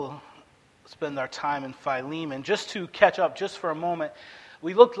spend our time in Philemon. Just to catch up just for a moment,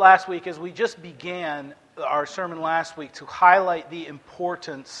 we looked last week as we just began our sermon last week to highlight the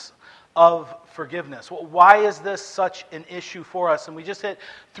importance of forgiveness. Why is this such an issue for us? And we just hit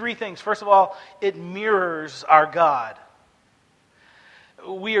three things. First of all, it mirrors our God.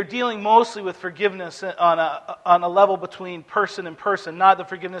 We are dealing mostly with forgiveness on a level between person and person, not the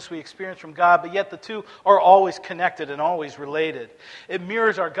forgiveness we experience from God, but yet the two are always connected and always related. It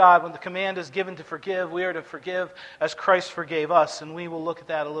mirrors our God. When the command is given to forgive, we are to forgive as Christ forgave us, and we will look at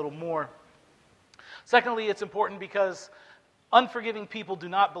that a little more. Secondly, it's important because unforgiving people do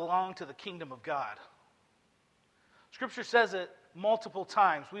not belong to the kingdom of God. Scripture says it multiple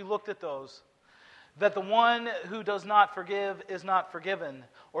times. We looked at those. That the one who does not forgive is not forgiven.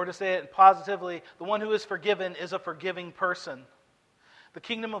 Or to say it positively, the one who is forgiven is a forgiving person. The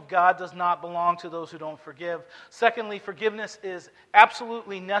kingdom of God does not belong to those who don't forgive. Secondly, forgiveness is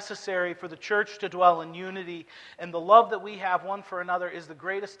absolutely necessary for the church to dwell in unity. And the love that we have one for another is the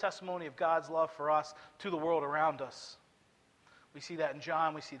greatest testimony of God's love for us to the world around us. We see that in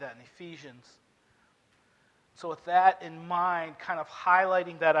John, we see that in Ephesians. So with that in mind, kind of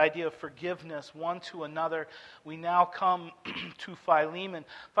highlighting that idea of forgiveness one to another, we now come to Philemon.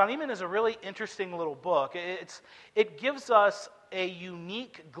 Philemon is a really interesting little book. It gives us a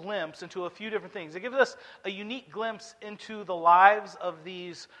unique glimpse into a few different things. It gives us a unique glimpse into the lives of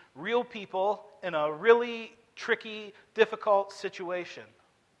these real people in a really tricky, difficult situation.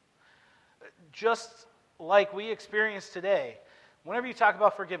 Just like we experience today. Whenever you talk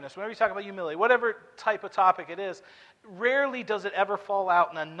about forgiveness, whenever you talk about humility, whatever type of topic it is, rarely does it ever fall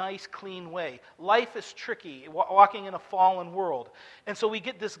out in a nice, clean way. Life is tricky, walking in a fallen world. And so we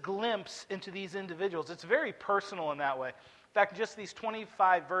get this glimpse into these individuals. It's very personal in that way. In fact, just these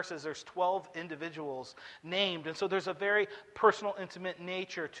 25 verses, there's 12 individuals named. And so there's a very personal, intimate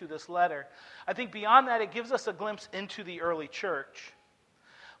nature to this letter. I think beyond that, it gives us a glimpse into the early church.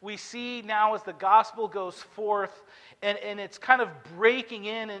 We see now as the gospel goes forth, and it's kind of breaking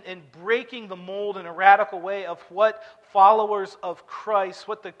in and breaking the mold in a radical way of what followers of Christ,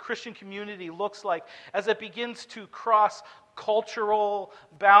 what the Christian community looks like, as it begins to cross cultural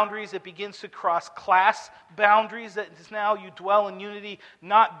boundaries, it begins to cross class boundaries, that is now you dwell in unity,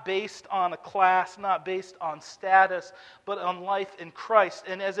 not based on a class, not based on status, but on life in Christ.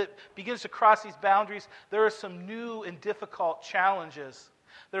 And as it begins to cross these boundaries, there are some new and difficult challenges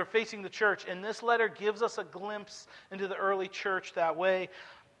that are facing the church. And this letter gives us a glimpse into the early church that way.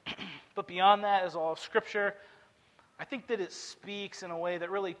 But beyond that is all of Scripture. I think that it speaks in a way that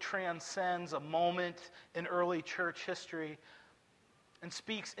really transcends a moment in early church history and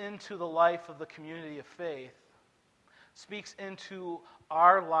speaks into the life of the community of faith, speaks into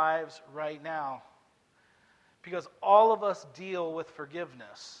our lives right now. Because all of us deal with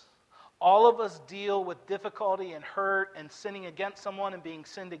forgiveness. All of us deal with difficulty and hurt and sinning against someone and being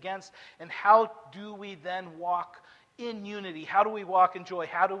sinned against. And how do we then walk in unity? How do we walk in joy?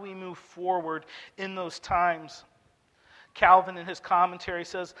 How do we move forward in those times? Calvin in his commentary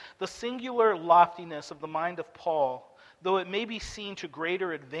says, "The singular loftiness of the mind of Paul, though it may be seen to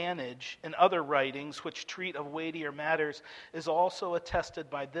greater advantage in other writings which treat of weightier matters, is also attested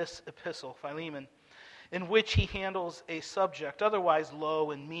by this epistle, Philemon, in which he handles a subject otherwise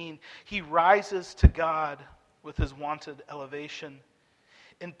low and mean. He rises to God with his wonted elevation.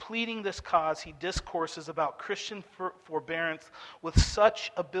 In pleading this cause, he discourses about Christian forbearance with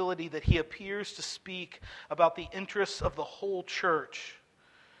such ability that he appears to speak about the interests of the whole church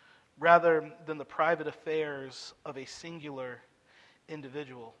rather than the private affairs of a singular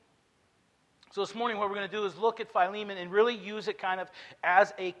individual." So this morning what we're going to do is look at Philemon and really use it kind of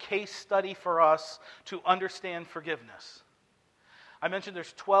as a case study for us to understand forgiveness. I mentioned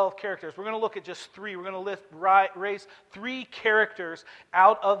there's 12 characters. We're going to look at just 3. We're going to raise 3 characters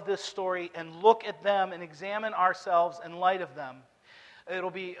out of this story and look at them and examine ourselves in light of them. It'll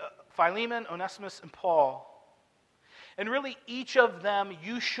be Philemon, Onesimus, and Paul. And really each of them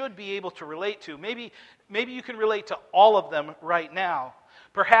you should be able to relate to. Maybe you can relate to all of them right now.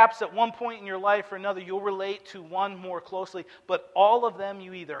 Perhaps at one point in your life or another, you'll relate to one more closely, but all of them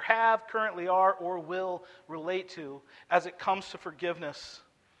you either have, currently are, or will relate to as it comes to forgiveness.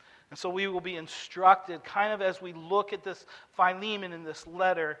 And so we will be instructed kind of as we look at this Philemon in this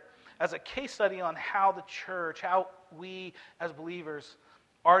letter as a case study on how the church, how we as believers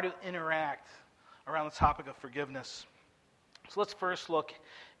are to interact around the topic of forgiveness. So let's first look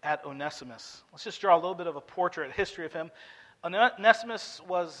at Onesimus. Let's just draw a little bit of a portrait, history of him. Onesimus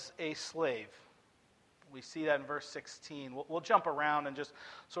was a slave. We see that in verse 16. We'll jump around and just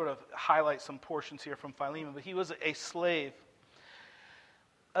sort of highlight some portions here from Philemon, but he was a slave.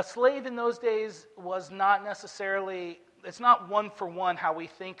 A slave in those days was not necessarily, it's not one for one how we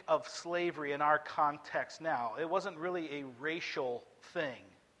think of slavery in our context now. It wasn't really a racial thing.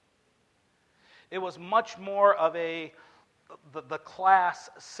 It was much more of the class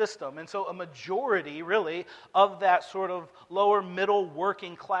system. And so a majority, really, of that sort of lower middle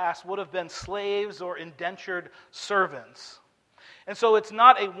working class would have been slaves or indentured servants. And so it's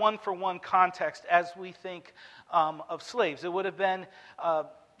not a one-for-one context as we think of slaves. It would have been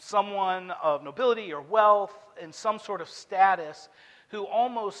someone of nobility or wealth and some sort of status who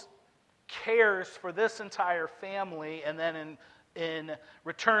almost cares for this entire family, and then in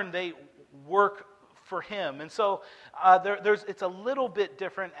return they work for him. And so it's a little bit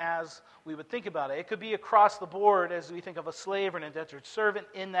different as we would think about it. It could be across the board as we think of a slave or an indentured servant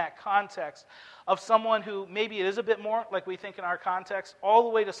in that context of someone who maybe it is a bit more like we think in our context, all the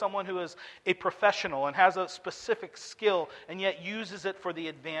way to someone who is a professional and has a specific skill and yet uses it for the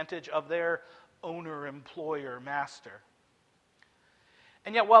advantage of their owner, employer, master.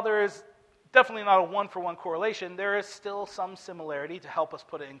 And yet while there is definitely not a one-for-one correlation, there is still some similarity to help us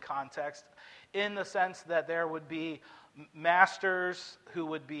put it in context, in the sense that there would be masters who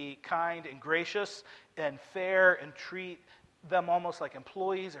would be kind and gracious and fair and treat them almost like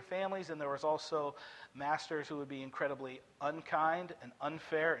employees or families, and there was also masters who would be incredibly unkind and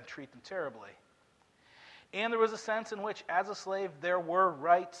unfair and treat them terribly. And there was a sense in which, as a slave, there were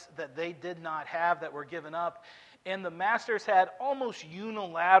rights that they did not have that were given up, and the masters had almost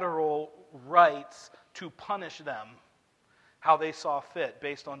unilateral rights to punish them how they saw fit,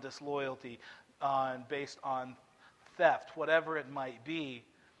 based on disloyalty, based on theft, whatever it might be.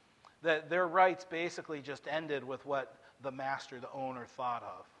 That their rights basically just ended with what the master, the owner, thought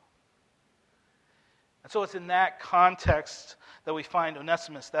of. And so it's in that context that we find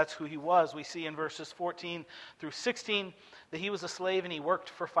Onesimus. That's who he was. We see in verses 14 through 16 that he was a slave and he worked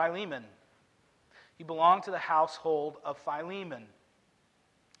for Philemon. He belonged to the household of Philemon.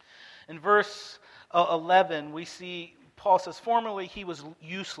 In verse 11, we see Paul says, "Formerly he was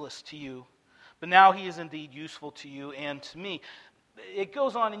useless to you, but now he is indeed useful to you and to me." It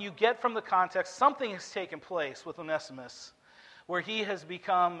goes on, and you get from the context, something has taken place with Onesimus where he has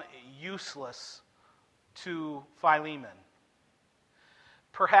become useless to Philemon.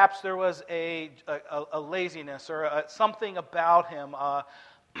 Perhaps there was a laziness or something about him, a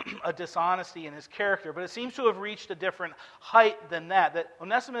dishonesty in his character, but it seems to have reached a different height than that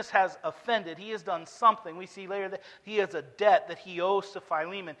Onesimus has offended. He has done something. We see later that he has a debt that he owes to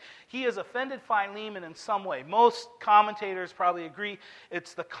Philemon. He has offended Philemon in some way. Most commentators probably agree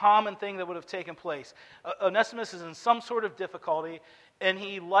it's the common thing that would have taken place. Onesimus is in some sort of difficulty, and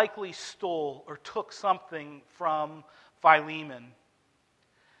he likely stole or took something from Philemon.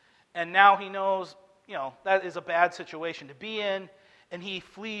 And now he knows, that is a bad situation to be in, and he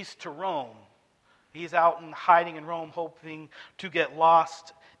flees to Rome. He's out and hiding in Rome, hoping to get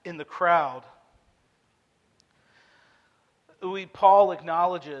lost in the crowd. Paul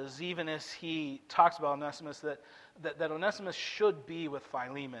acknowledges, even as he talks about Onesimus, that Onesimus should be with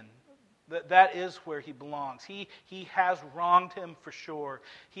Philemon. That is where he belongs. He has wronged him for sure.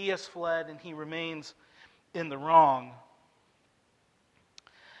 He has fled, and he remains in the wrong.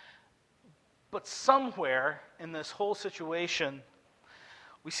 But somewhere in this whole situation,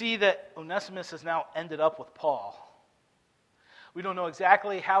 we see that Onesimus has now ended up with Paul. We don't know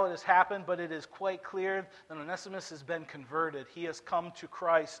exactly how it has happened, but it is quite clear that Onesimus has been converted. He has come to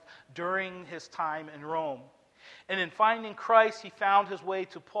Christ during his time in Rome. And in finding Christ, he found his way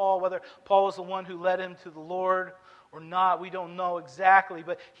to Paul. Whether Paul was the one who led him to the Lord or not, we don't know exactly.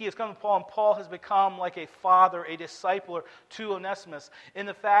 But he has come to Paul, and Paul has become like a father, a discipler to Onesimus, in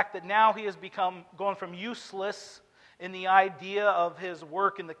the fact that now he has gone from useless in the idea of his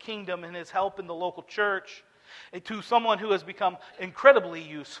work in the kingdom and his help in the local church, to someone who has become incredibly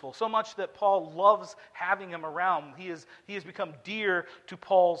useful, so much that Paul loves having him around. He has become dear to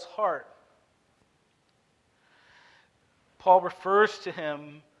Paul's heart. Paul refers to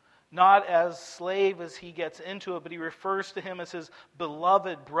him not as slave as he gets into it, but he refers to him as his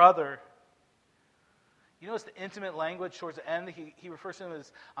beloved brother. You notice the intimate language towards the end. He refers to him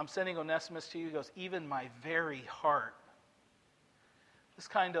as, "I'm sending Onesimus to you." He goes, "Even my very heart." This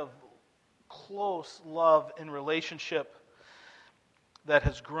kind of close love and relationship that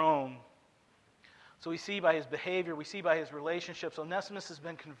has grown. So we see by his behavior, we see by his relationships, Onesimus has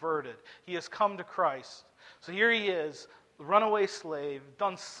been converted. He has come to Christ. So here he is, the runaway slave,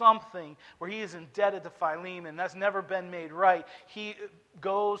 done something where he is indebted to Philemon. That's never been made right. He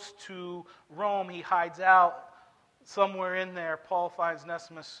goes to Rome. He hides out somewhere in there. Paul finds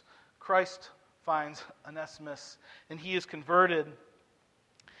Onesimus. Christ finds Onesimus, and he is converted.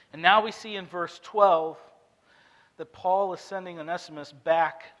 And now we see in verse 12 that Paul is sending Onesimus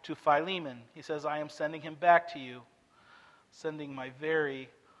back to Philemon. He says, I am sending him back to you, sending my very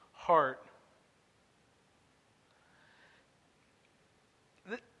heart.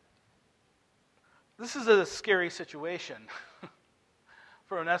 This is a scary situation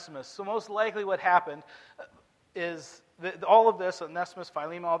for Onesimus. So most likely what happened is that all of this, Onesimus,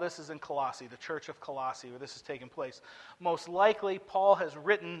 Philemon, all this is in Colossae, the church of Colossae, where this is taking place. Most likely Paul has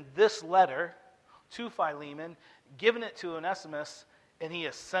written this letter to Philemon, given it to Onesimus, and he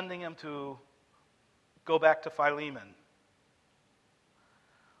is sending him to go back to Philemon.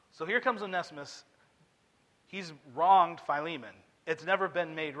 So here comes Onesimus. He's wronged Philemon. It's never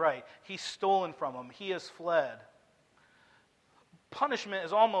been made right. He's stolen from him. He has fled. Punishment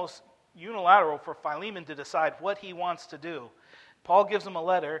is almost unilateral for Philemon to decide what he wants to do. Paul gives him a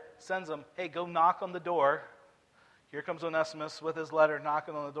letter, sends him, hey, go knock on the door. Here comes Onesimus with his letter,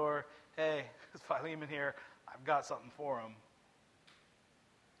 knocking on the door. Hey, it's Philemon here. I've got something for him.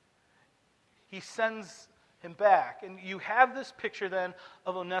 He sends him back. And you have this picture then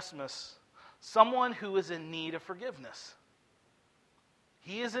of Onesimus, someone who is in need of forgiveness.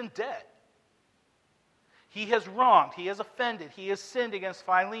 He is in debt. He has wronged. He has offended. He has sinned against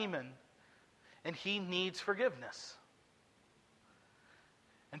Philemon. And he needs forgiveness.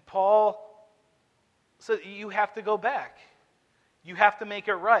 And Paul said, you have to go back. You have to make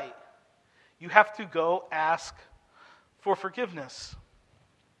it right. You have to go ask for forgiveness.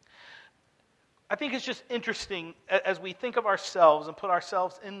 I think it's just interesting as we think of ourselves and put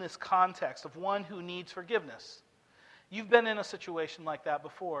ourselves in this context of one who needs forgiveness. You've been in a situation like that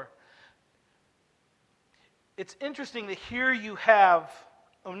before. It's interesting that here you have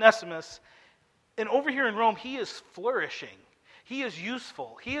Onesimus, and over here in Rome, he is flourishing. He is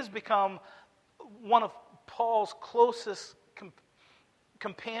useful. He has become one of Paul's closest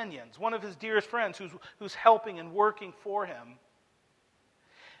companions, one of his dearest friends who's helping and working for him.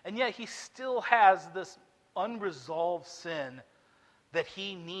 And yet he still has this unresolved sin that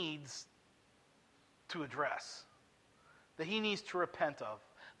he needs to address, that he needs to repent of,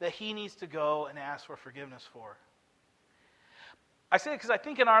 that he needs to go and ask for forgiveness for. I say it because I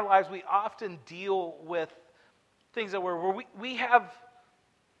think in our lives we often deal with things that where we have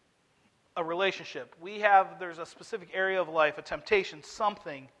a relationship, there's a specific area of life, a temptation,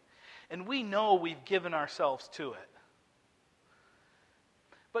 something, and we know we've given ourselves to it.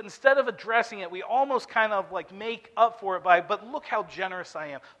 But instead of addressing it, we almost kind of like make up for it but look how generous I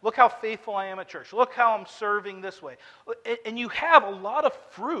am. Look how faithful I am at church. Look how I'm serving this way. And you have a lot of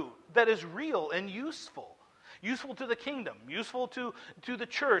fruit that is real and useful. Useful to the kingdom, useful to the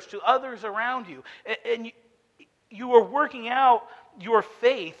church, to others around you. And you are working out your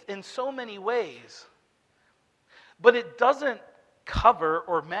faith in so many ways. But it doesn't cover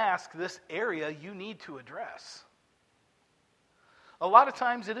or mask this area you need to address. A lot of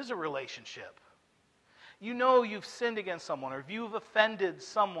times it is a relationship. You know you've sinned against someone, or if you've offended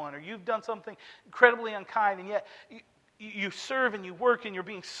someone, or you've done something incredibly unkind, and yet you serve and you work and you're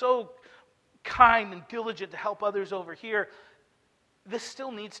being so kind and diligent to help others over here. This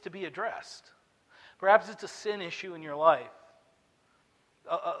still needs to be addressed. Perhaps it's a sin issue in your life,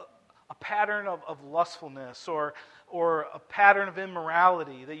 a pattern of lustfulness, or a pattern of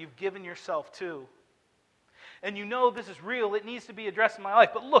immorality that you've given yourself to. And you know this is real, it needs to be addressed in my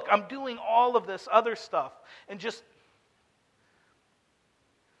life. But look, I'm doing all of this other stuff. And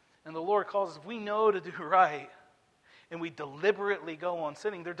the Lord calls us, if we know to do right, and we deliberately go on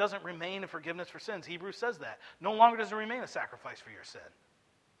sinning, there doesn't remain a forgiveness for sins. Hebrews says that. No longer does there remain a sacrifice for your sin.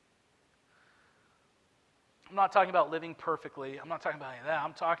 I'm not talking about living perfectly. I'm not talking about any of that.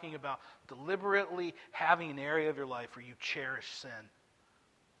 I'm talking about deliberately having an area of your life where you cherish sin.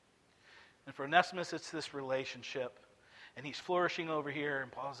 And for Onesimus, it's this relationship. And he's flourishing over here,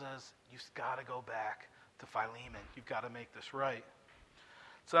 and Paul says, you've got to go back to Philemon. You've got to make this right.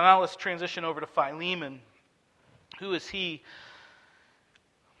 So now let's transition over to Philemon. Who is he?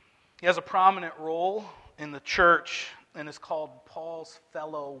 He has a prominent role in the church and is called Paul's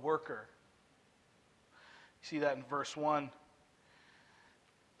fellow worker. You see that in verse 1.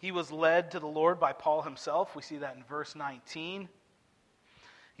 He was led to the Lord by Paul himself. We see that in verse 19.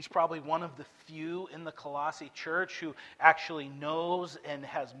 He's probably one of the few in the Colossae church who actually knows and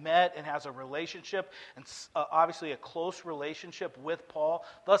has met and has a relationship, and obviously a close relationship with Paul,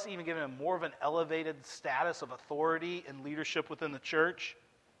 thus even giving him more of an elevated status of authority and leadership within the church.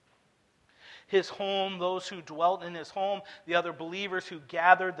 His home, those who dwelt in his home, the other believers who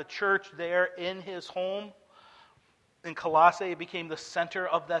gathered, the church there in his home. In Colossae, it became the center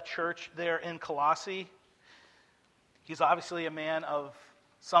of that church there in Colossae. He's obviously a man of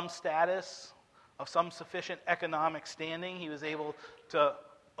some status, of some sufficient economic standing. He was able to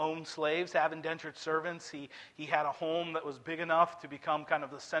own slaves, have indentured servants. He had a home that was big enough to become kind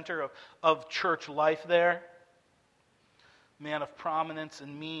of the center of church life there. Man of prominence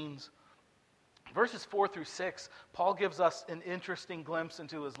and means. Verses 4 through 6, Paul gives us an interesting glimpse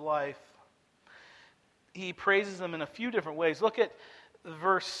into his life. He praises him in a few different ways. Look at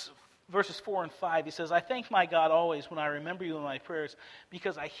verses 4 and 5. He says, I thank my God always when I remember you in my prayers,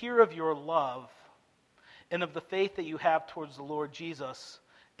 because I hear of your love and of the faith that you have towards the Lord Jesus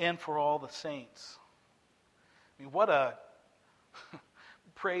and for all the saints. I mean, what a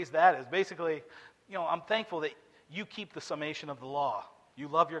praise that is. Basically, I'm thankful that you keep the summation of the law. You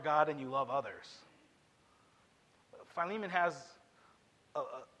love your God and you love others. Philemon has a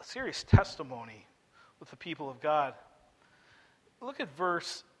serious testimony with the people of God. Look at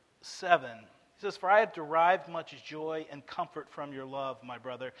verse 7. He says, for I have derived much joy and comfort from your love, my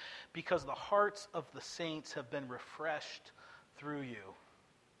brother, because the hearts of the saints have been refreshed through you.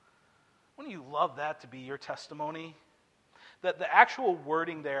 Wouldn't you love that to be your testimony? That the actual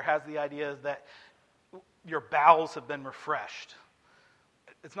wording there has the idea that your bowels have been refreshed.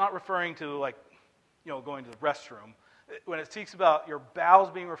 It's not referring to going to the restroom. When it speaks about your bowels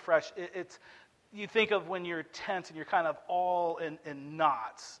being refreshed, it's you think of when you're tense and you're kind of all in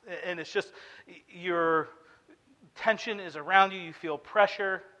knots. And it's just your tension is around you. You feel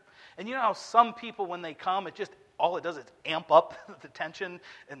pressure. And you know how some people, when they come, all it does is amp up the tension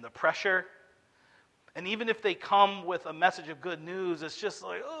and the pressure. And even if they come with a message of good news, it's just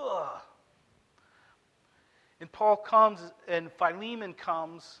like, ugh. And Paul comes, and Philemon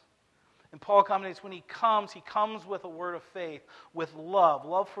comes, and Paul comments, when he comes with a word of faith, with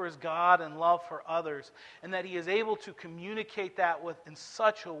love for his God and love for others, and that he is able to communicate that in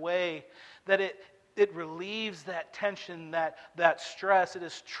such a way that it relieves that tension, that stress. It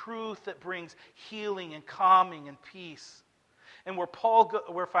is truth that brings healing and calming and peace. And where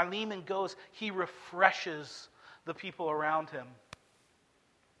Philemon goes, he refreshes the people around him.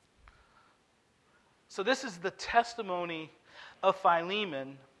 So this is the testimony of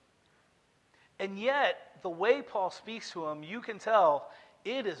Philemon. And yet, the way Paul speaks to him, you can tell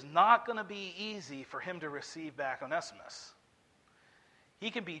it is not going to be easy for him to receive back Onesimus. He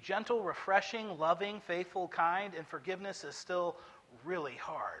can be gentle, refreshing, loving, faithful, kind, and forgiveness is still really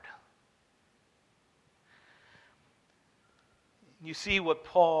hard. You see what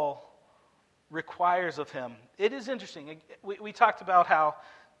Paul requires of him. It is interesting. We talked about how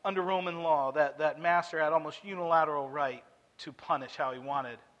under Roman law that master had almost unilateral right to punish how he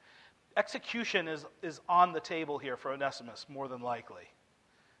wanted. Execution is on the table here for Onesimus, more than likely.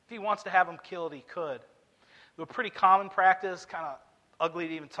 If he wants to have him killed, he could. The pretty common practice, kind of ugly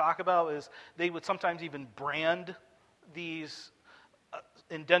to even talk about, is they would sometimes even brand these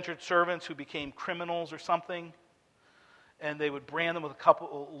indentured servants who became criminals or something, and they would brand them with a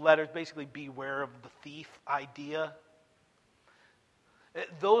couple letters, basically beware of the thief idea.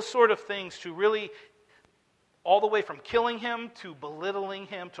 Those sort of things to really, all the way from killing him to belittling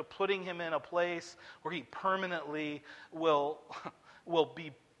him to putting him in a place where he permanently will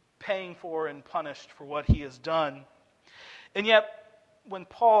be paying for and punished for what he has done. And yet, when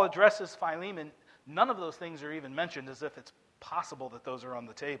Paul addresses Philemon, none of those things are even mentioned as if it's possible that those are on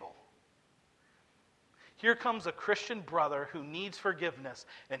the table. Here comes a Christian brother who needs forgiveness,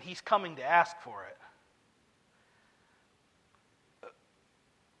 and he's coming to ask for it.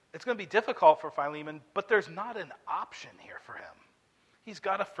 It's going to be difficult for Philemon, but there's not an option here for him. He's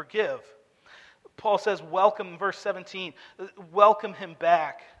got to forgive. Paul says, welcome, verse 17, welcome him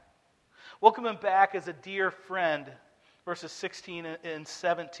back. Welcome him back as a dear friend, verses 16 and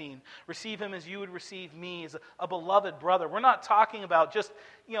 17. Receive him as you would receive me, as a beloved brother. We're not talking about just,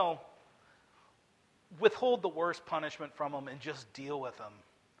 withhold the worst punishment from him and just deal with him.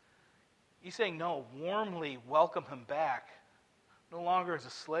 He's saying, no, warmly welcome him back. No longer as a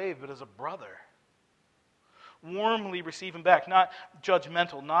slave, but as a brother. Warmly receive him back, not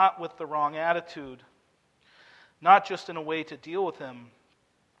judgmental, not with the wrong attitude, not just in a way to deal with him,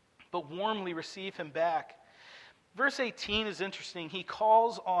 but warmly receive him back. Verse 18 is interesting. He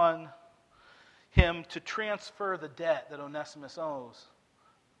calls on him to transfer the debt that Onesimus owes.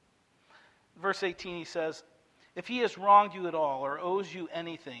 Verse 18, he says, if he has wronged you at all or owes you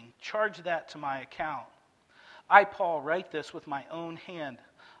anything, charge that to my account. I, Paul, write this with my own hand.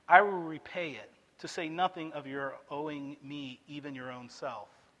 I will repay it, to say nothing of your owing me even your own self.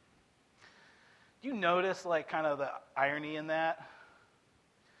 Do you notice, kind of the irony in that?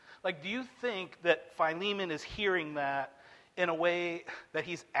 Do you think that Philemon is hearing that in a way that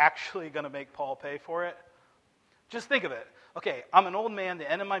he's actually going to make Paul pay for it? Just think of it. okay, I'm an old man, the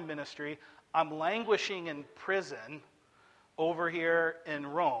end of my ministry. I'm languishing in prison over here in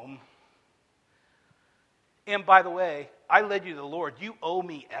Rome. And by the way, I led you to the Lord. You owe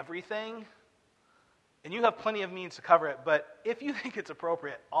me everything. And you have plenty of means to cover it. But if you think it's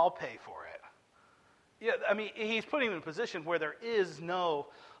appropriate, I'll pay for it. Yeah, I mean, he's putting him in a position where there is no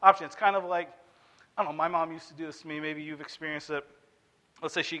option. It's kind of like, I don't know, my mom used to do this to me. Maybe you've experienced it.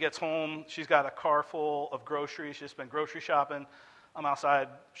 Let's say she gets home. She's got a car full of groceries. She's been grocery shopping. I'm outside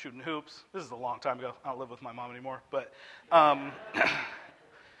shooting hoops. This is a long time ago. I don't live with my mom anymore. But,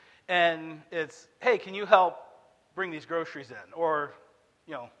 and it's, hey, can you help bring these groceries in? Or,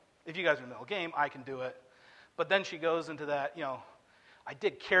 you know, if you guys are in the middle of the game, I can do it. But then she goes into that, you know, I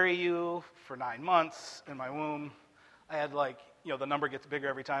did carry you for 9 months in my womb. I had like, you know, the number gets bigger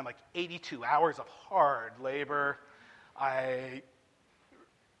every time, like 82 hours of hard labor. I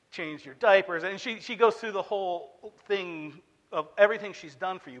changed your diapers. And she goes through the whole thing of everything she's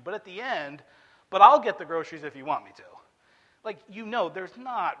done for you. But at the end, but I'll get the groceries if you want me to. Like, you know, there's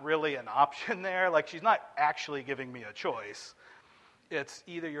not really an option there. Like, she's not actually giving me a choice. It's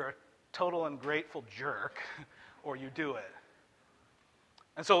either you're a total ungrateful jerk or you do it.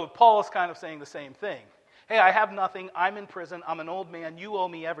 And so Paul is kind of saying the same thing. Hey, I have nothing. I'm in prison. I'm an old man. You owe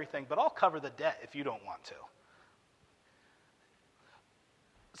me everything, but I'll cover the debt if you don't want to.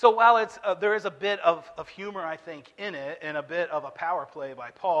 So while there is a bit of humor, I think, in it, and a bit of a power play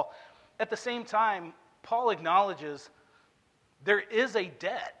by Paul, at the same time, Paul acknowledges there is a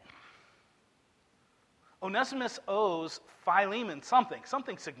debt. Onesimus owes Philemon something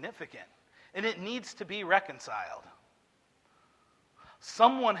significant, and it needs to be reconciled.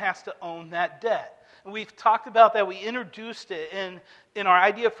 Someone has to own that debt. And we've talked about that. We introduced it in our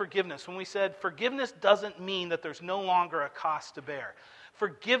idea of forgiveness when we said forgiveness doesn't mean that there's no longer a cost to bear.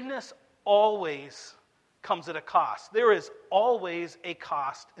 Forgiveness always comes at a cost. There is always a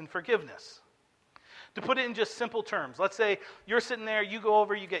cost in forgiveness. To put it in just simple terms, let's say you're sitting there, you go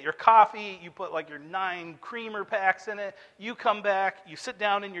over, you get your coffee, you put like your 9 creamer packs in it, you come back, you sit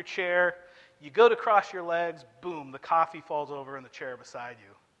down in your chair, you go to cross your legs, boom, the coffee falls over in the chair beside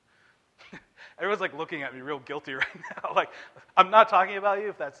you. Everyone's like looking at me real guilty right now. Like, I'm not talking about you,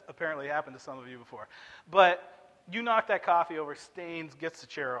 if that's apparently happened to some of you before. But you knock that coffee over, stains, gets the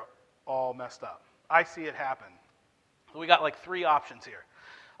chair all messed up. I see it happen. We got like 3 options here.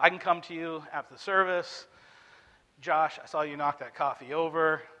 I can come to you after the service. Josh, I saw you knock that coffee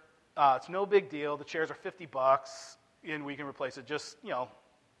over. It's no big deal. The chairs are $50, and we can replace it. Just, you know,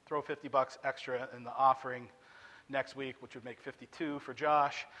 throw $50 extra in the offering next week, which would make 52 for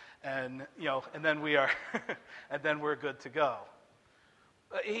Josh, and you know, and then we are, and then we're good to go.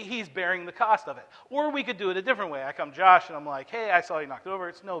 He's bearing the cost of it. Or we could do it a different way. I come to Josh and I'm like, hey, I saw you knocked it over.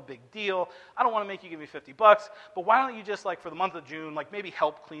 It's no big deal. I don't want to make you give me $50, but why don't you just, like, for the month of June, like, maybe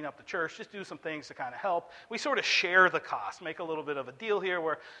help clean up the church, just do some things to kind of help. We sort of share the cost, make a little bit of a deal here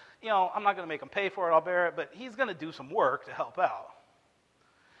where, you know, I'm not going to make him pay for it, I'll bear it, but he's going to do some work to help out.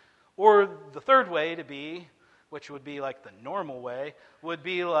 Or the third way to be, which would be like the normal way, would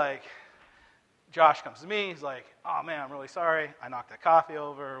be like, Josh comes to me, he's like, oh man, I'm really sorry. I knocked that coffee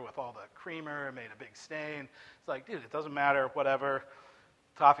over with all the creamer, it made a big stain. It's like, dude, it doesn't matter, whatever.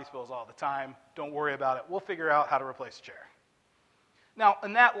 Coffee spills all the time. Don't worry about it. We'll figure out how to replace the chair. Now,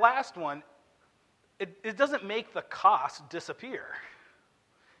 in that last one, it doesn't make the cost disappear.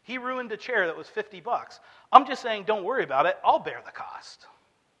 He ruined a chair that was $50. I'm just saying, don't worry about it. I'll bear the cost.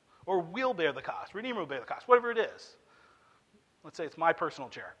 Or we'll bear the cost. Redeemer will bear the cost, whatever it is. Let's say it's my personal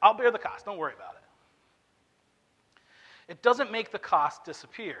chair. I'll bear the cost. Don't worry about it. It doesn't make the cost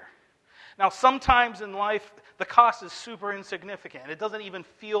disappear. Now, sometimes in life, the cost is super insignificant. It doesn't even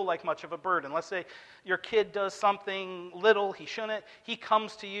feel like much of a burden. Let's say your kid does something little he shouldn't. He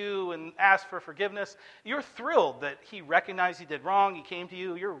comes to you and asks for forgiveness. You're thrilled that he recognized he did wrong. He came to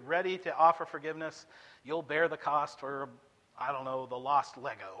you. You're ready to offer forgiveness. You'll bear the cost for, I don't know, the lost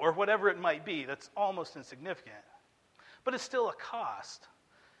Lego or whatever it might be that's almost insignificant. But it's still a cost.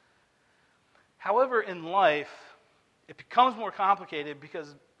 However, in life, it becomes more complicated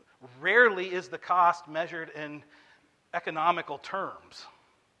because rarely is the cost measured in economical terms.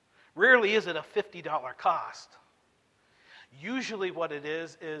 Rarely is it a $50 cost. Usually what it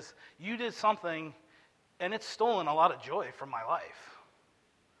is you did something and it's stolen a lot of joy from my life.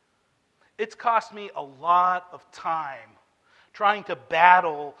 It's cost me a lot of time trying to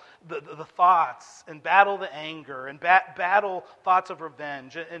battle the thoughts and battle the anger and battle thoughts of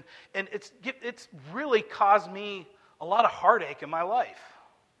revenge. And it's really caused me a lot of heartache in my life.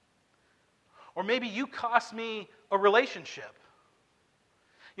 Or maybe you cost me a relationship.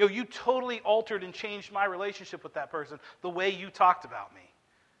 You totally altered and changed my relationship with that person the way you talked about me.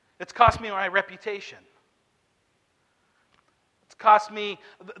 It's cost me my reputation. It's cost me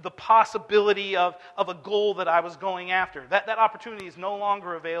the possibility of a goal that I was going after. That opportunity is no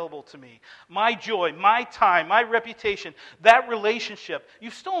longer available to me. My joy, my time, my reputation, that relationship,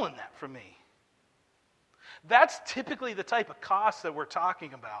 you've stolen that from me. That's typically the type of cost that we're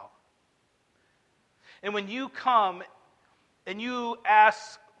talking about. And when you come and you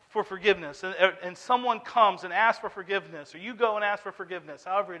ask for forgiveness, and someone comes and asks for forgiveness, or you go and ask for forgiveness,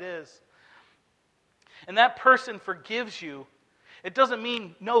 however it is, and that person forgives you, it doesn't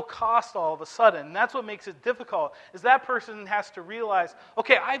mean no cost all of a sudden. And that's what makes it difficult, is that person has to realize,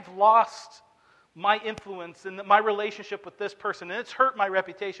 okay, I've lost my influence and my relationship with this person, and it's hurt my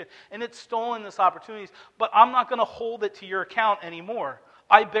reputation, and it's stolen this opportunity, but I'm not going to hold it to your account anymore.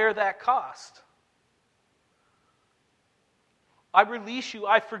 I bear that cost. I release you,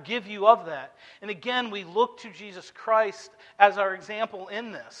 I forgive you of that. And again, we look to Jesus Christ as our example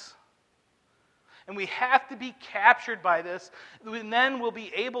in this. And we have to be captured by this, and then we'll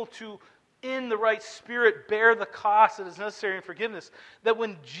be able to, in the right spirit, bear the cost that is necessary in forgiveness. That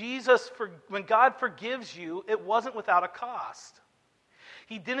when God forgives you, it wasn't without a cost.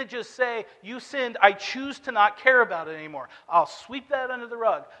 He didn't just say, you sinned, I choose to not care about it anymore. I'll sweep that under the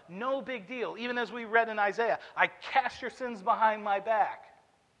rug. No big deal. Even as we read in Isaiah, I cast your sins behind my back.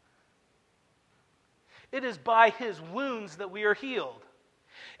 It is by his wounds that we are healed.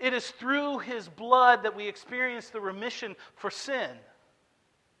 It is through his blood that we experience the remission for sin.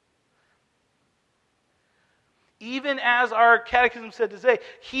 Even as our catechism said today,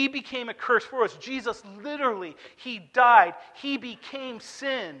 he became a curse for us. Jesus literally, he died. He became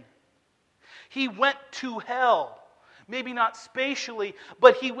sin. He went to hell. Maybe not spatially,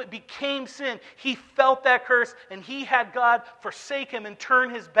 but he became sin. He felt that curse, and he had God forsake him and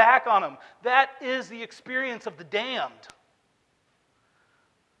turn his back on him. That is the experience of the damned.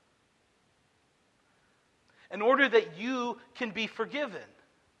 In order that you can be forgiven.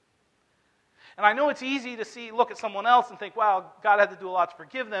 And I know it's easy to look at someone else and think, wow, God had to do a lot to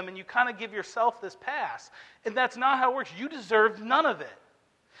forgive them, and you kind of give yourself this pass. And that's not how it works. You deserved none of it.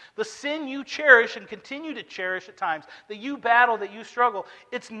 The sin you cherish and continue to cherish at times, that you battle, that you struggle,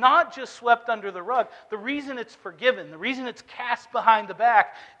 it's not just swept under the rug. The reason it's forgiven, the reason it's cast behind the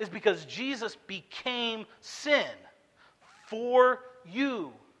back, is because Jesus became sin for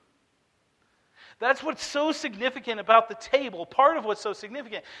you. That's what's so significant about the table. Part of what's so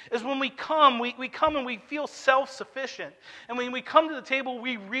significant is when we come and we feel self-sufficient. And when we come to the table,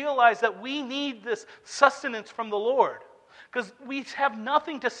 we realize that we need this sustenance from the Lord. Because we have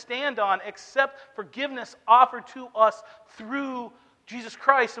nothing to stand on except forgiveness offered to us through Jesus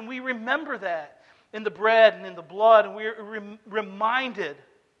Christ. And we remember that in the bread and in the blood. And we're reminded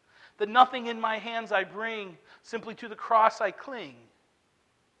that nothing in my hands I bring, simply to the cross I cling.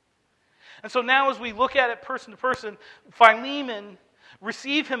 And so now as we look at it person to person, Philemon,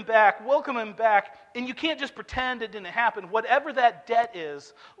 receive him back, welcome him back, and you can't just pretend it didn't happen. Whatever that debt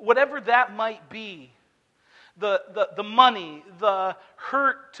is, whatever that might be, the money, the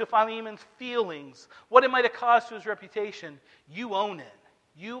hurt to Philemon's feelings, what it might have caused to his reputation, you own it.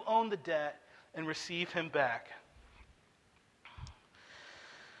 You own the debt and receive him back.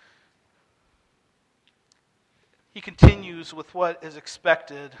 He continues with what is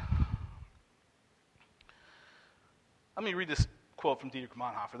expected. Let me read this quote from Dietrich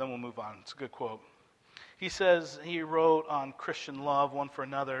Bonhoeffer, then we'll move on. It's a good quote. He says, he wrote on Christian love, one for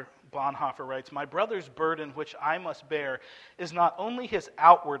another. Bonhoeffer writes, "My brother's burden which I must bear is not only his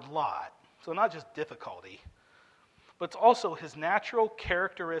outward lot," so not just difficulty, "but it's also his natural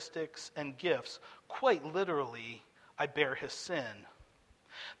characteristics and gifts. Quite literally, I bear his sin.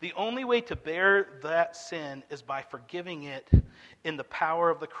 The only way to bear that sin is by forgiving it in the power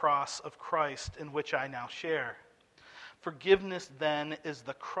of the cross of Christ in which I now share. Forgiveness, then, is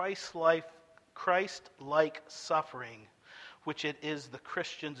the Christ-like suffering which it is the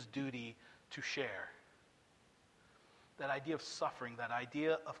Christian's duty to share." That idea of suffering, that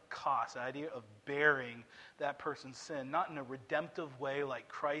idea of cost, that idea of bearing that person's sin, not in a redemptive way like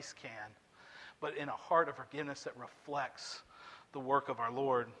Christ can, but in a heart of forgiveness that reflects the work of our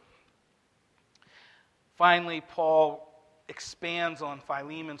Lord. Finally, Paul expands on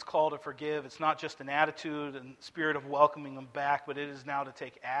Philemon's call to forgive. It's not just an attitude and spirit of welcoming him back, but it is now to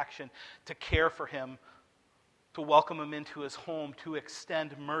take action, to care for him, to welcome him into his home, to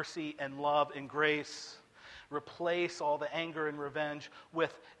extend mercy and love and grace, replace all the anger and revenge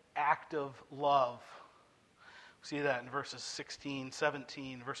with active love. We see that in verses 16,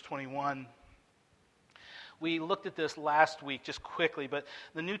 17, verse 21. We looked at this last week just quickly, but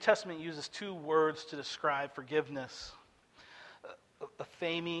the New Testament uses two words to describe forgiveness.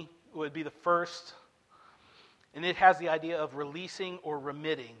 Aphemi would be the first, and it has the idea of releasing or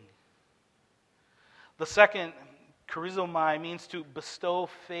remitting. The second, charizomai, means to bestow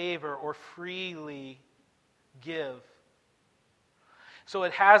favor or freely give. So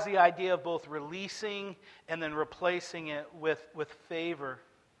it has the idea of both releasing and then replacing it with favor.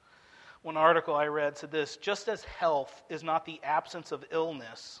 One article I read said this: just as health is not the absence of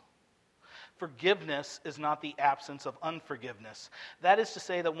illness, forgiveness is not the absence of unforgiveness. That is to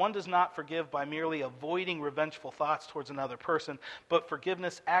say that one does not forgive by merely avoiding revengeful thoughts towards another person, but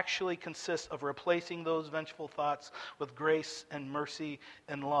forgiveness actually consists of replacing those vengeful thoughts with grace and mercy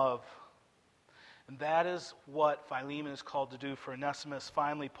and love. And that is what Philemon is called to do for Onesimus.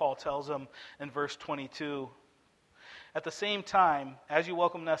 Finally, Paul tells him in verse 22, at the same time, as you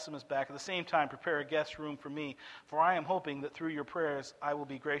welcome Onesimus back, at the same time prepare a guest room for me, for I am hoping that through your prayers I will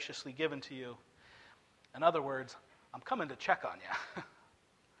be graciously given to you. In other words, I'm coming to check on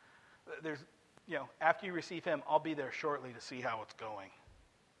you. After you receive him, I'll be there shortly to see how it's going.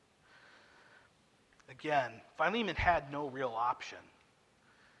 Again, Philemon had no real option.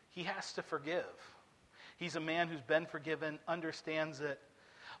 He has to forgive. He's a man who's been forgiven, understands it.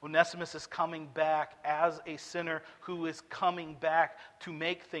 Onesimus is coming back as a sinner who is coming back to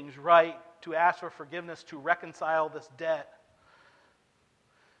make things right, to ask for forgiveness, to reconcile this debt.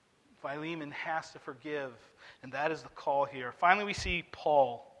 Philemon has to forgive, and that is the call here. Finally, we see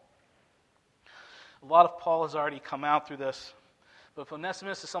Paul. A lot of Paul has already come out through this, but if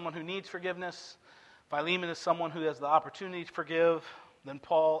Onesimus is someone who needs forgiveness, Philemon is someone who has the opportunity to forgive, then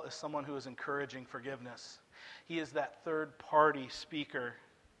Paul is someone who is encouraging forgiveness. He is that third-party speaker.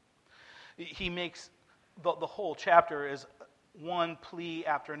 He makes, the whole chapter is one plea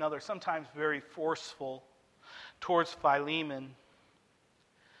after another, sometimes very forceful, towards Philemon.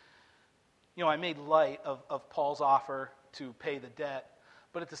 I made light of Paul's offer to pay the debt,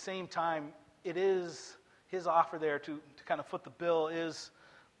 but at the same time, it is his offer there to kind of foot the bill is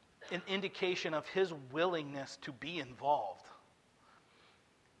an indication of his willingness to be involved.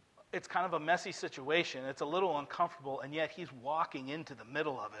 It's kind of a messy situation. It's a little uncomfortable, and yet he's walking into the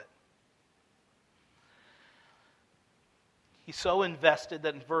middle of it. He's so invested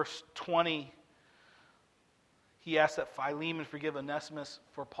that in verse 20, he asks that Philemon forgive Onesimus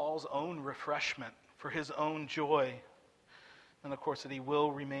for Paul's own refreshment, for his own joy, and of course that he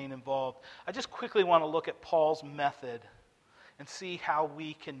will remain involved. I just quickly want to look at Paul's method and see how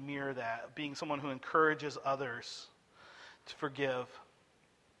we can mirror that, being someone who encourages others to forgive.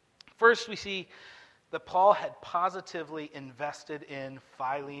 First, we see that Paul had positively invested in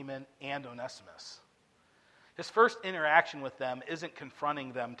Philemon and Onesimus. His first interaction with them isn't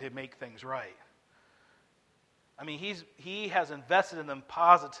confronting them to make things right. I mean, he has invested in them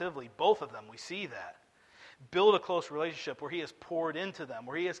positively, both of them. We see that. Build a close relationship where he has poured into them,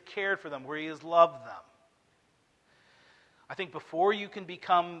 where he has cared for them, where he has loved them. I think before you can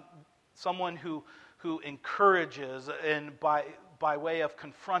become someone who encourages and by way of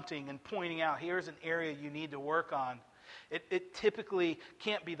confronting and pointing out, here's an area you need to work on, it typically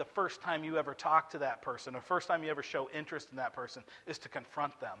can't be the first time you ever talk to that person or first time you ever show interest in that person is to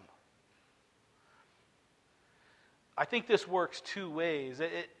confront them. I think this works two ways.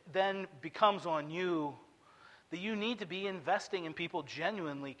 It then becomes on you that you need to be investing in people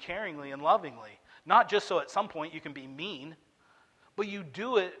genuinely, caringly, and lovingly. Not just so at some point you can be mean, but you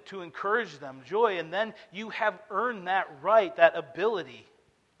do it to encourage them joy, and then you have earned that right, that ability.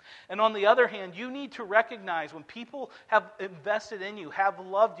 And on the other hand, you need to recognize when people have invested in you, have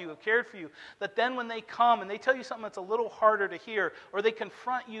loved you, have cared for you, that then when they come and they tell you something that's a little harder to hear, or they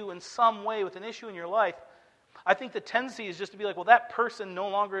confront you in some way with an issue in your life, I think the tendency is just to be like, well, that person no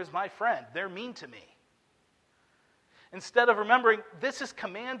longer is my friend. They're mean to me. Instead of remembering, this is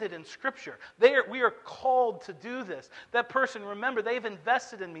commanded in Scripture. We are called to do this. That person, remember, they've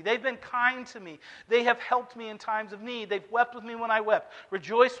invested in me. They've been kind to me. They have helped me in times of need. They've wept with me when I wept.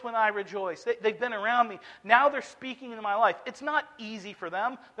 Rejoiced when I rejoiced. They've been around me. Now they're speaking into my life. It's not easy for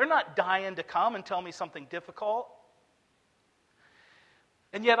them. They're not dying to come and tell me something difficult.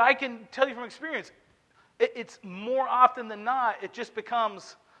 And yet I can tell you from experience, it's more often than not, it just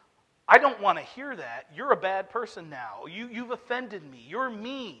becomes, I don't want to hear that. You're a bad person now. You've offended me. You're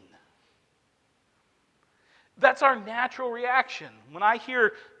mean. That's our natural reaction. When I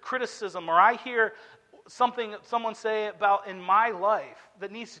hear criticism or I hear something someone say about in my life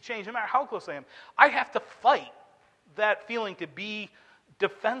that needs to change, no matter how close I am, I have to fight that feeling to be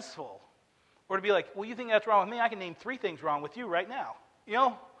defensive or to be like, well, you think that's wrong with me? I can name 3 things wrong with you right now.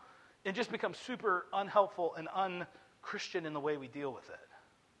 and just become super unhelpful and un-Christian in the way we deal with it.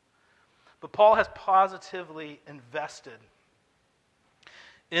 But Paul has positively invested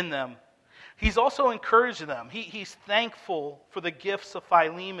in them. He's also encouraged them. He's thankful for the gifts of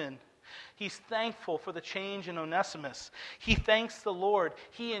Philemon. He's thankful for the change in Onesimus. He thanks the Lord.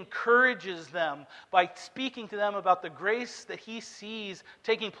 He encourages them by speaking to them about the grace that he sees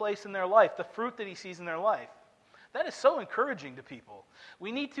taking place in their life, the fruit that he sees in their life. That is so encouraging to people.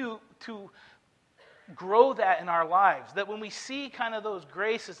 We need to grow that in our lives, that when we see kind of those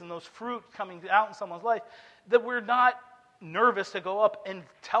graces and those fruit coming out in someone's life, that we're not nervous to go up and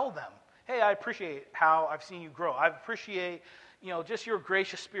tell them, hey, I appreciate how I've seen you grow. I appreciate, just your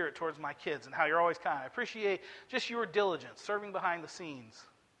gracious spirit towards my kids and how you're always kind. I appreciate just your diligence, serving behind the scenes.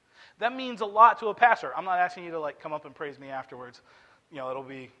 That means a lot to a pastor. I'm not asking you to come up and praise me afterwards. It'll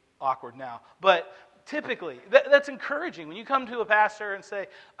be awkward now. But typically, that's encouraging. When you come to a pastor and say,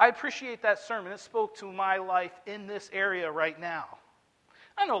 I appreciate that sermon. It spoke to my life in this area right now.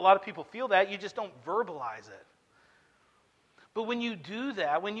 I know a lot of people feel that. You just don't verbalize it. But when you do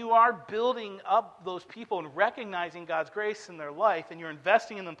that, when you are building up those people and recognizing God's grace in their life and you're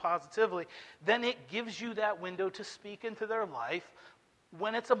investing in them positively, then it gives you that window to speak into their life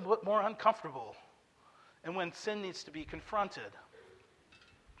when it's a bit more uncomfortable and when sin needs to be confronted.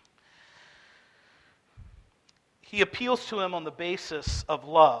 He appeals to him on the basis of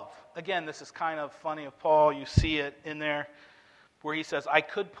love. Again, this is kind of funny of Paul. You see it in there where he says, I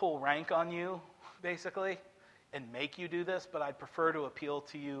could pull rank on you, basically, and make you do this, but I'd prefer to appeal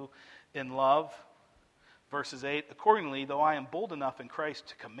to you in love. Verses 8, accordingly, though I am bold enough in Christ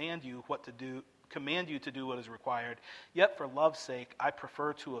to command you to do what is required, yet for love's sake I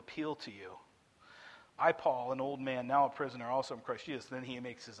prefer to appeal to you. I, Paul, an old man, now a prisoner also in Christ Jesus. Then he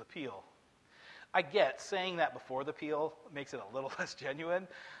makes his appeal. I get saying that before the appeal makes it a little less genuine,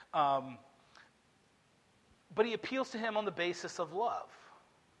 but he appeals to him on the basis of love.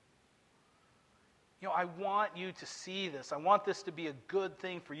 I want you to see this. I want this to be a good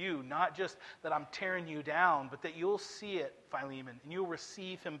thing for you, not just that I'm tearing you down, but that you'll see it, Philemon, and you'll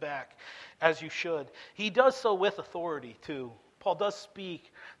receive him back as you should. He does so with authority, too. Paul does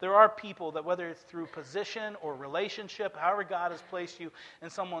speak. There are people that, whether it's through position or relationship, however God has placed you in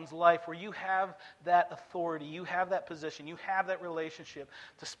someone's life, where you have that authority, you have that position, you have that relationship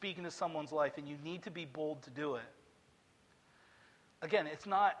to speak into someone's life, and you need to be bold to do it. Again, it's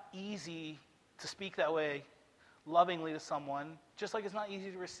not easy to speak that way lovingly to someone, just like it's not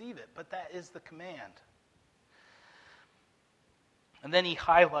easy to receive it, but that is the command. And then he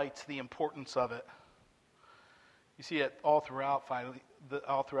highlights the importance of it. You see it all throughout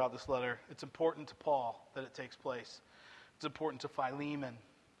this letter. It's important to Paul that it takes place. It's important to Philemon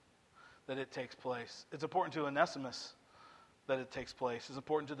that it takes place. It's important to Onesimus that it takes place. It's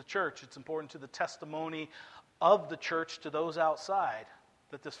important to the church. It's important to the testimony of the church to those outside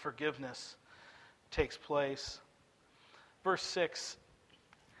that this forgiveness takes place. Verse 6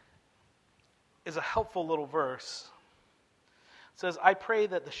 is a helpful little verse. It says, I pray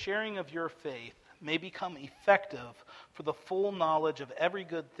that the sharing of your faith may become effective for the full knowledge of every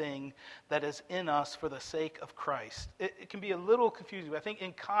good thing that is in us for the sake of Christ. It can be a little confusing, but I think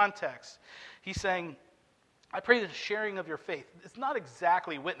in context, he's saying, I pray that the sharing of your faith, it's not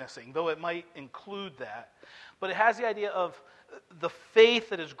exactly witnessing, though it might include that, but it has the idea of the faith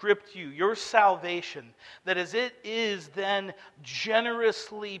that has gripped you, your salvation, that as it is then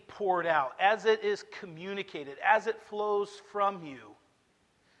generously poured out, as it is communicated, as it flows from you,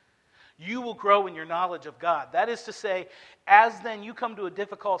 you will grow in your knowledge of God. That is to say, as then you come to a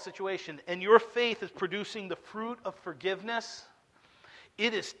difficult situation and your faith is producing the fruit of forgiveness,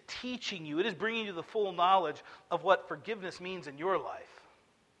 it is teaching you, it is bringing you the full knowledge of what forgiveness means in your life.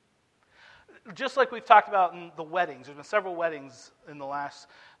 Just like we've talked about in the weddings, there's been several weddings in the last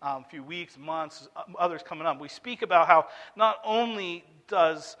few weeks, months, others coming up. We speak about how not only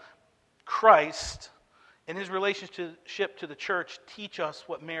does Christ and his relationship to the church teach us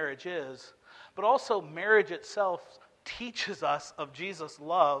what marriage is, but also marriage itself teaches us of Jesus'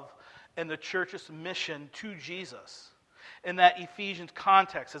 love and the church's mission to Jesus in that Ephesians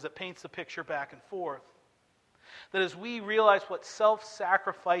context as it paints the picture back and forth. That as we realize what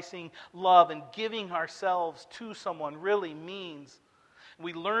self-sacrificing love and giving ourselves to someone really means,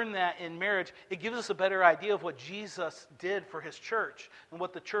 we learn that in marriage, it gives us a better idea of what Jesus did for his church and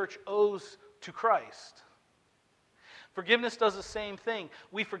what the church owes to Christ. Forgiveness does the same thing.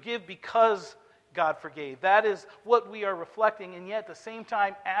 We forgive because God forgave. That is what we are reflecting, and yet at the same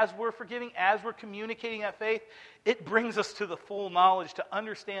time, as we're forgiving, as we're communicating that faith, it brings us to the full knowledge to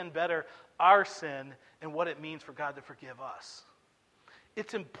understand better our sin and what it means for God to forgive us.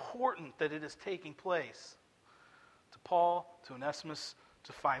 It's important that it is taking place. To Paul, to Onesimus,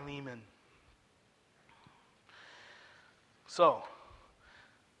 to Philemon. So,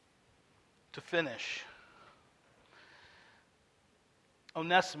 to finish,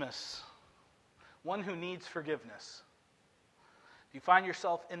 Onesimus, one who needs forgiveness. If you find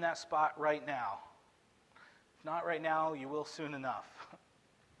yourself in that spot right now, if not right now, you will soon enough.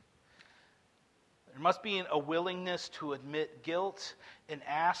 There must be a willingness to admit guilt and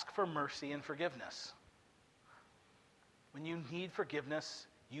ask for mercy and forgiveness. When you need forgiveness,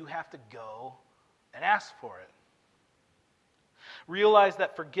 you have to go and ask for it. Realize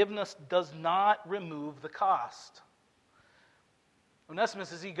that forgiveness does not remove the cost.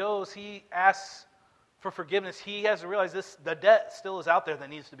 Onesimus, as he goes, he asks for forgiveness. He has to realize the debt still is out there that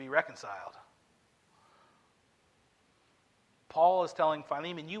needs to be reconciled. Paul is telling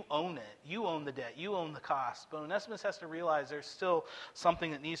Philemon, you own it. You own the debt. You own the cost. But Onesimus has to realize there's still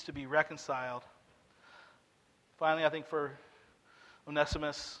something that needs to be reconciled. Finally, I think for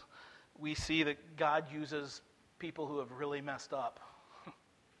Onesimus, we see that God uses people who have really messed up.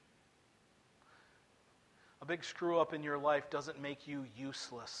 A big screw up in your life doesn't make you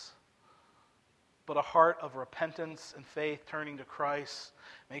useless. But a heart of repentance and faith turning to Christ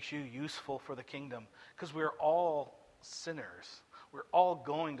makes you useful for the kingdom. Because we're all sinners. We're all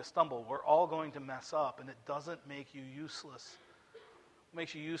going to stumble. We're all going to mess up. And it doesn't make you useless. What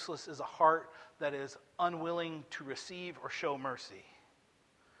makes you useless is a heart that is unwilling to receive or show mercy.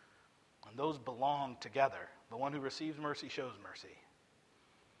 And those belong together. The one who receives mercy shows mercy.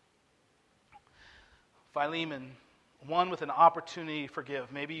 Philemon, one with an opportunity to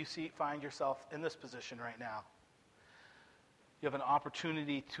forgive. Maybe you find yourself in this position right now. You have an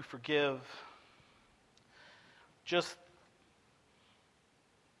opportunity to forgive. Just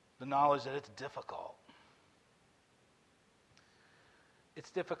the knowledge that it's difficult.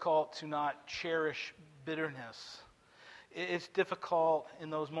 It's difficult to not cherish bitterness. It's difficult in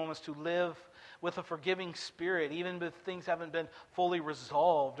those moments to live with a forgiving spirit, even if things haven't been fully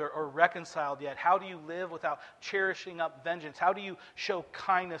resolved or reconciled yet. How do you live without cherishing up vengeance? How do you show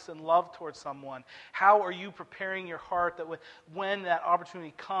kindness and love towards someone? How are you preparing your heart that when that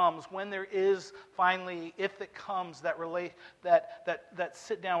opportunity comes, when there is finally, if it comes, that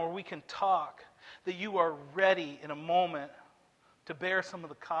sit down where we can talk, that you are ready in a moment to bear some of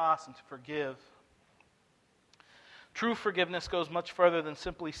the costs and to forgive? True forgiveness goes much further than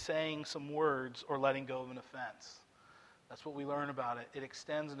simply saying some words or letting go of an offense. That's what we learn about it. It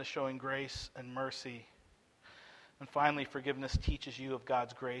extends into showing grace and mercy. And finally, forgiveness teaches you of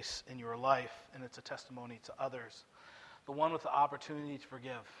God's grace in your life, and it's a testimony to others. The one with the opportunity to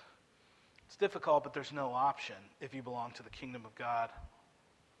forgive. It's difficult, but there's no option if you belong to the kingdom of God.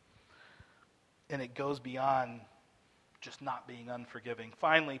 And it goes beyond just not being unforgiving.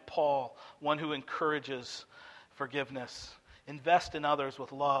 Finally, Paul, one who encourages forgiveness. Invest in others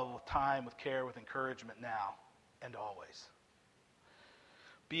with love, with time, with care, with encouragement now and always.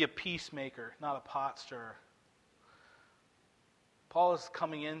 Be a peacemaker, not a pot stirrer. Paul is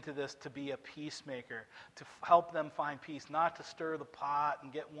coming into this to be a peacemaker, to help them find peace, not to stir the pot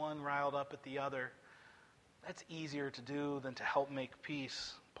and get one riled up at the other. That's easier to do than to help make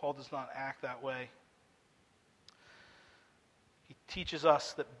peace. Paul does not act that way. He teaches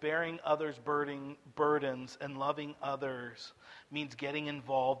us that bearing others' burdens and loving others means getting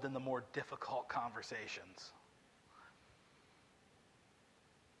involved in the more difficult conversations.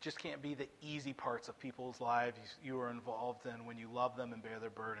 Just can't be the easy parts of people's lives you are involved in when you love them and bear their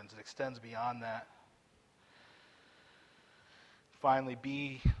burdens. It extends beyond that. Finally,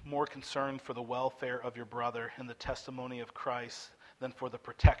 be more concerned for the welfare of your brother and the testimony of Christ than for the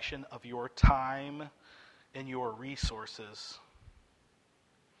protection of your time and your resources.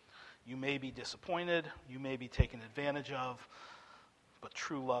 You may be disappointed, you may be taken advantage of, but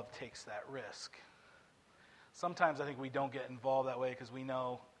true love takes that risk. Sometimes I think we don't get involved that way because we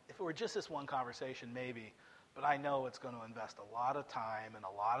know if it were just this one conversation, maybe, but I know it's going to invest a lot of time and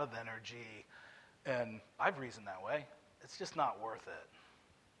a lot of energy, and I've reasoned that way. It's just not worth it.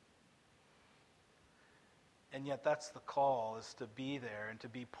 And yet that's the call, is to be there and to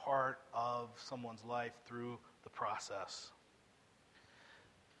be part of someone's life through the process.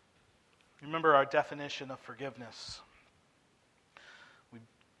 Remember our definition of forgiveness. We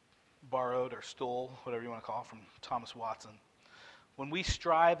borrowed or stole, whatever you want to call it, from Thomas Watson. When we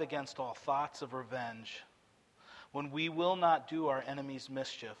strive against all thoughts of revenge, when we will not do our enemies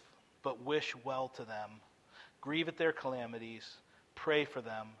mischief, but wish well to them, grieve at their calamities, pray for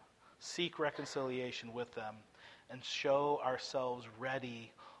them, seek reconciliation with them, and show ourselves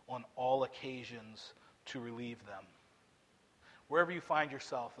ready on all occasions to relieve them. wherever you find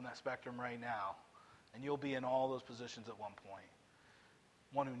yourself in that spectrum right now, and you'll be in all those positions at one point.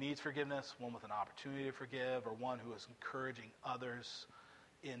 One who needs forgiveness, one with an opportunity to forgive, or one who is encouraging others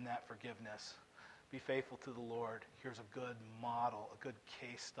in that forgiveness. Be faithful to the Lord. Here's a good model, a good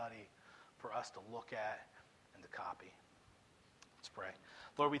case study for us to look at and to copy. Let's pray.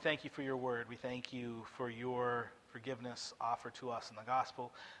 Lord, we thank you for your word. We thank you for your forgiveness offered to us in the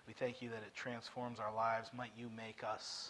gospel. We thank you that it transforms our lives. Might you make us